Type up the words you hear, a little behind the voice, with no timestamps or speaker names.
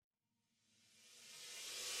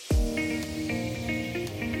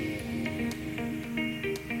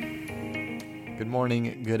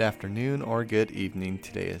morning, good afternoon, or good evening.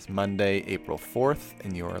 Today is Monday, April 4th,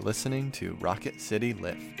 and you are listening to Rocket City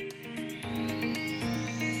Lift.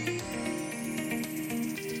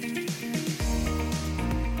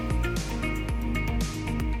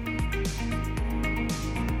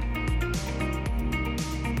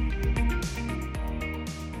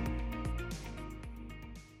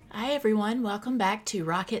 Hi everyone, welcome back to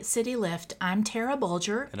Rocket City Lift. I'm Tara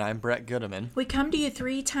Bulger. And I'm Brett Goodeman. We come to you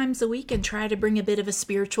 3 times a week and try to bring a bit of a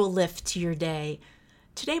spiritual lift to your day.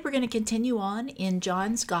 Today we're going to continue on in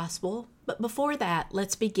John's Gospel, but before that,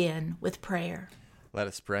 let's begin with prayer. Let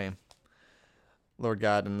us pray. Lord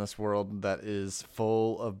God, in this world that is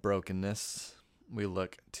full of brokenness, we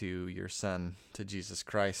look to your Son, to Jesus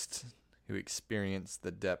Christ, who experienced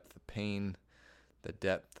the depth of pain, the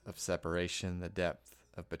depth of separation, the depth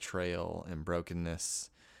of betrayal and brokenness,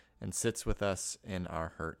 and sits with us in our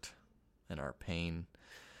hurt and our pain,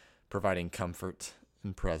 providing comfort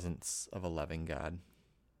and presence of a loving God.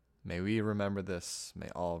 May we remember this, may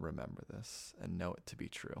all remember this, and know it to be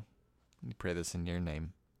true. We pray this in your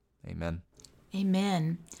name. Amen.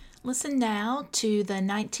 Amen. Listen now to the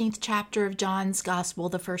 19th chapter of John's Gospel,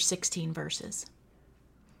 the first 16 verses.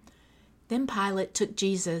 Then Pilate took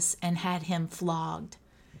Jesus and had him flogged.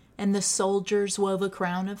 And the soldiers wove a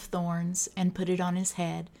crown of thorns and put it on his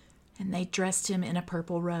head, and they dressed him in a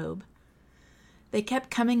purple robe. They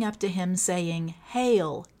kept coming up to him, saying,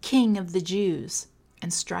 "Hail, King of the Jews!"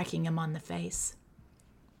 and striking him on the face.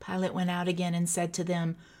 Pilate went out again and said to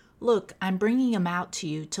them, "Look, I'm bringing him out to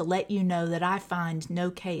you to let you know that I find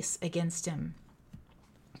no case against him."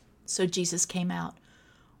 So Jesus came out,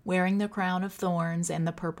 wearing the crown of thorns and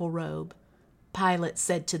the purple robe. Pilate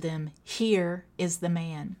said to them, "Here is the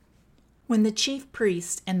man." When the chief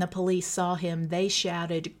priests and the police saw him, they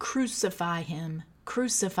shouted, "Crucify him!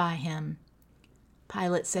 Crucify him!"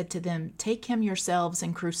 Pilate said to them, "Take him yourselves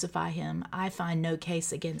and crucify him. I find no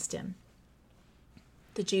case against him."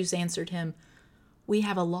 The Jews answered him, "We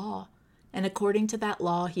have a law, and according to that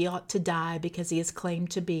law he ought to die because he is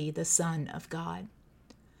claimed to be the Son of God."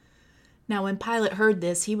 Now when Pilate heard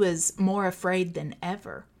this, he was more afraid than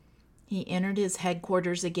ever. He entered his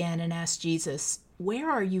headquarters again and asked Jesus,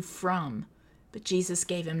 "Where are you from?" But Jesus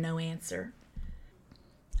gave him no answer.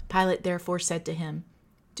 Pilate therefore said to him,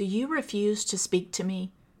 "Do you refuse to speak to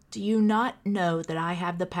me? Do you not know that I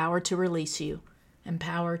have the power to release you and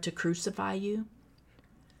power to crucify you?"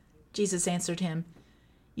 Jesus answered him,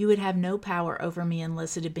 "You would have no power over me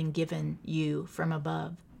unless it had been given you from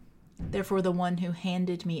above. Therefore the one who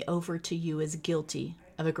handed me over to you is guilty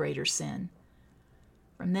of a greater sin."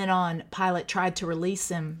 From then on, Pilate tried to release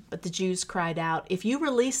him, but the Jews cried out, "If you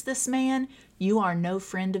release this man, you are no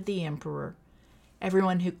friend of the emperor.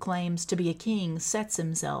 Everyone who claims to be a king sets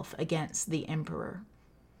himself against the emperor."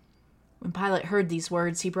 When Pilate heard these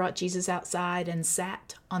words, he brought Jesus outside and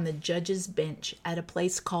sat on the judge's bench at a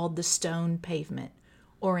place called the Stone Pavement,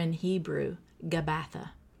 or in Hebrew,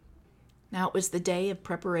 Gabbatha. Now it was the day of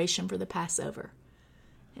preparation for the Passover,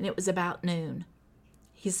 and it was about noon.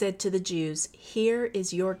 He said to the Jews, "Here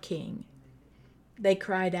is your king." They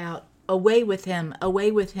cried out, "Away with him!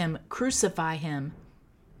 Away with him! Crucify him!"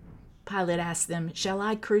 Pilate asked them, "Shall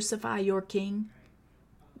I crucify your king?"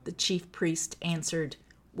 The chief priest answered,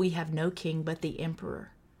 "We have no king but the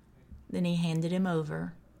emperor." Then he handed him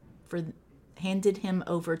over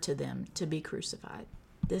to them to be crucified.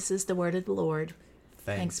 This is the word of the Lord.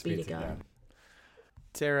 Thanks be to God.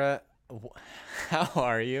 Tara, how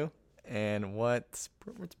are you? And what's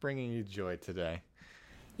bringing you joy today?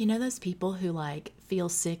 You know those people who feel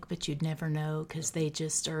sick but you'd never know because they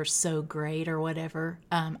just are so great or whatever?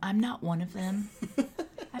 I'm not one of them.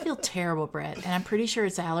 I feel terrible, Brett, and I'm pretty sure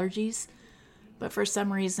it's allergies. But for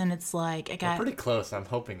some reason, it's like I got... We're pretty close. I'm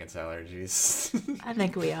hoping it's allergies. I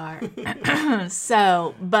think we are.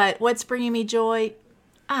 But what's bringing me joy?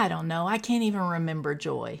 I don't know. I can't even remember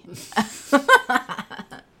joy.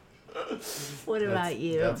 What about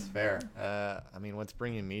you? That's fair. What's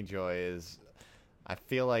bringing me joy is I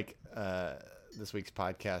feel like this week's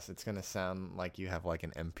podcast, it's going to sound like you have like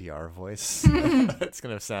an NPR voice. It's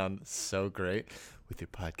going to sound so great with your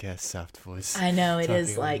podcast soft voice. I know, it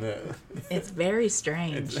is it's very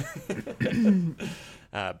strange.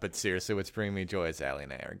 But seriously, what's bringing me joy is Allie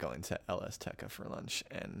and I are going to LS Teca for lunch,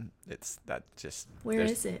 and Where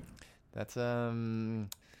is it? That's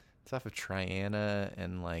it's off of Triana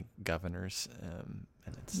and Governors,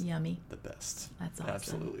 and it's yummy. The best. That's awesome.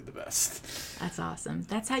 Absolutely the best. That's awesome.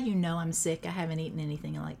 That's how you know I'm sick. I haven't eaten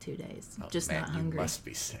anything in 2 days. Just not hungry. You must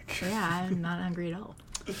be sick. Yeah, I'm not hungry at all.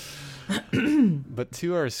 But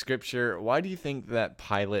to our scripture, why do you think that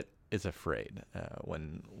Pilate is afraid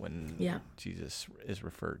when Yeah. Jesus is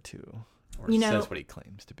referred to or You know, says what he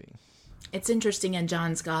claims to be. It's interesting in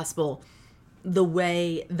John's gospel the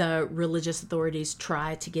way the religious authorities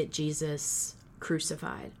try to get Jesus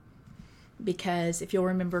crucified. Because if you'll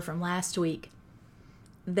remember from last week,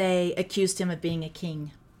 they accused him of being a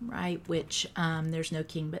king, right? Which there's no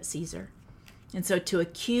king but Caesar. And so to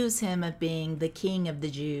accuse him of being the king of the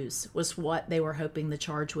Jews was what they were hoping the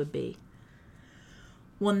charge would be.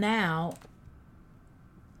 Well, now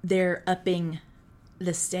they're upping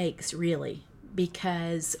the stakes, really,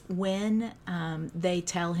 because when they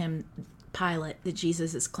tell him, Pilate, that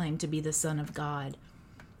Jesus is claimed to be the Son of God,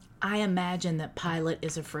 I imagine that Pilate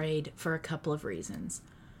is afraid for a couple of reasons.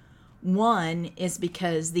 One is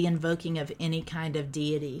because the invoking of any kind of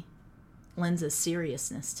deity lends a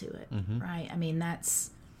seriousness to it, right? I mean,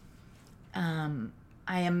 that's, I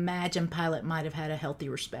imagine Pilate might have had a healthy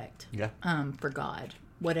respect for God,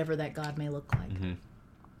 whatever that God may look like.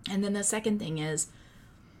 And then the second thing is,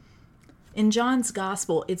 in John's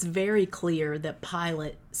gospel, it's very clear that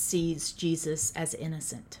Pilate sees Jesus as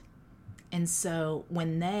innocent. And so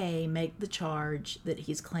when they make the charge that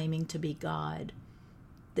he's claiming to be God,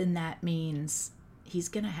 then that means he's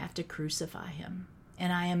going to have to crucify him.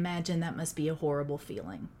 And I imagine that must be a horrible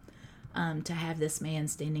feeling, to have this man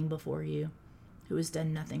standing before you who has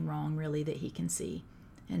done nothing wrong, really, that he can see,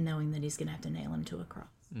 and knowing that he's going to have to nail him to a cross.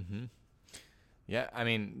 Yeah, I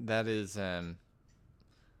mean, that is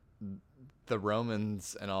the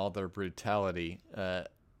Romans and all their brutality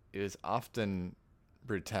is often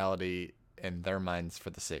brutality in their minds for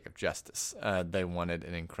the sake of justice. They wanted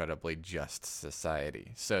an incredibly just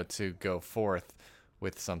society. So to go forth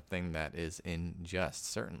with something that is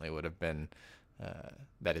unjust certainly would have been,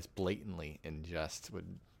 that is blatantly unjust,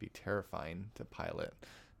 would be terrifying to Pilate.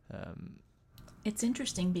 It's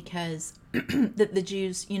interesting because the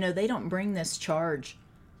Jews, they don't bring this charge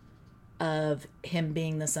of him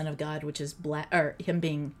being the Son of God, which is or him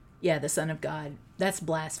being, the Son of God. That's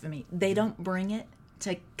blasphemy. They don't bring it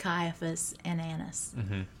to Caiaphas and Annas,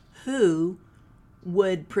 who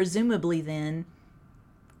would presumably then,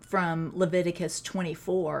 from Leviticus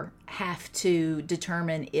 24, have to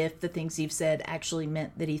determine if the things you've said actually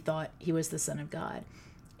meant that he thought he was the Son of God.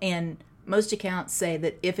 And most accounts say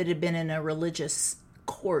that if it had been in a religious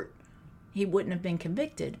court, he wouldn't have been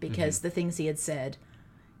convicted because the things he had said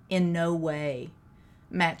in no way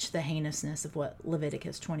matched the heinousness of what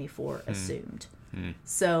Leviticus 24 assumed.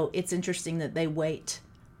 So it's interesting that they wait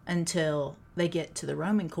until they get to the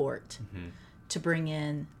Roman court to bring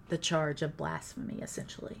in the charge of blasphemy,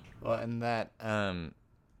 essentially. Well, and that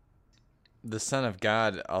the Son of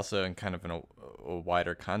God, also in kind of a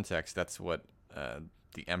wider context, that's what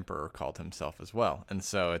the emperor called himself as well. And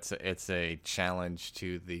so it's a challenge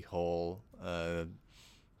to the whole,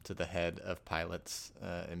 to the head of Pilate's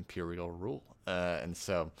imperial rule. And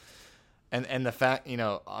so, and the fact,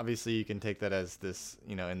 obviously you can take that as this,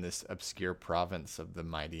 in this obscure province of the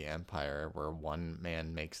mighty empire where one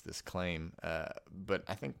man makes this claim. But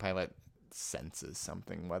I think Pilate senses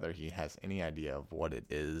something, whether he has any idea of what it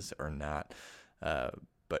is or not.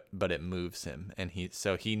 But it moves him, and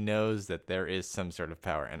he knows that there is some sort of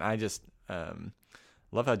power. And I just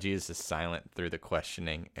love how Jesus is silent through the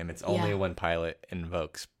questioning, and it's only when Pilate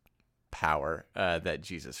invokes power that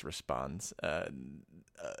Jesus responds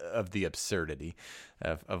of the absurdity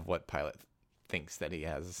of what Pilate thinks that he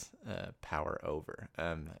has power over,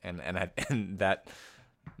 and that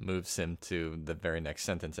moves him to the very next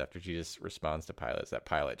sentence after Jesus responds to Pilate, is that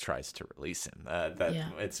Pilate tries to release him.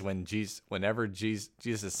 It's whenever Jesus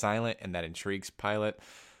is silent, and that intrigues Pilate.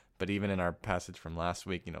 But even in our passage from last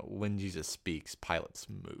week, when Jesus speaks, Pilate's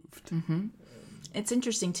moved. It's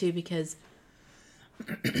interesting too because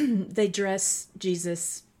they dress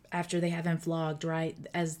Jesus after they have him flogged, right,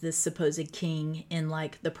 as this supposed king in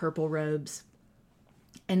like the purple robes.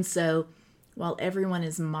 And so while everyone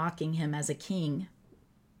is mocking him as a king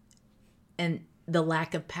and the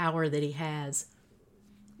lack of power that he has,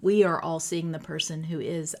 we are all seeing the person who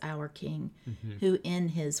is our king, who in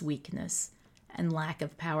his weakness and lack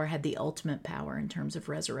of power had the ultimate power in terms of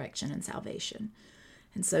resurrection and salvation.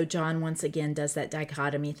 And so John once again does that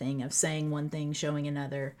dichotomy thing of saying one thing, showing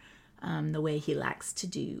another, the way he likes to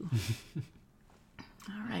do.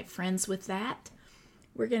 All right, friends, with that,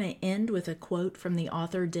 we're going to end with a quote from the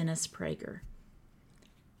author Dennis Prager.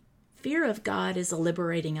 Fear of God is a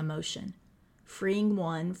liberating emotion, freeing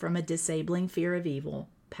one from a disabling fear of evil,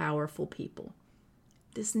 powerful people.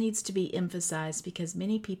 This needs to be emphasized because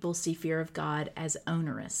many people see fear of God as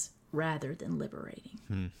onerous rather than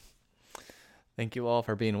liberating. Thank you all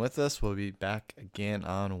for being with us. We'll be back again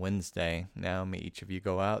on Wednesday. Now may each of you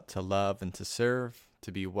go out to love and to serve,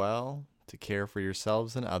 to be well, to care for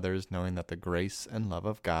yourselves and others, knowing that the grace and love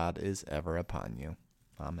of God is ever upon you.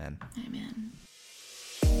 Amen. Amen.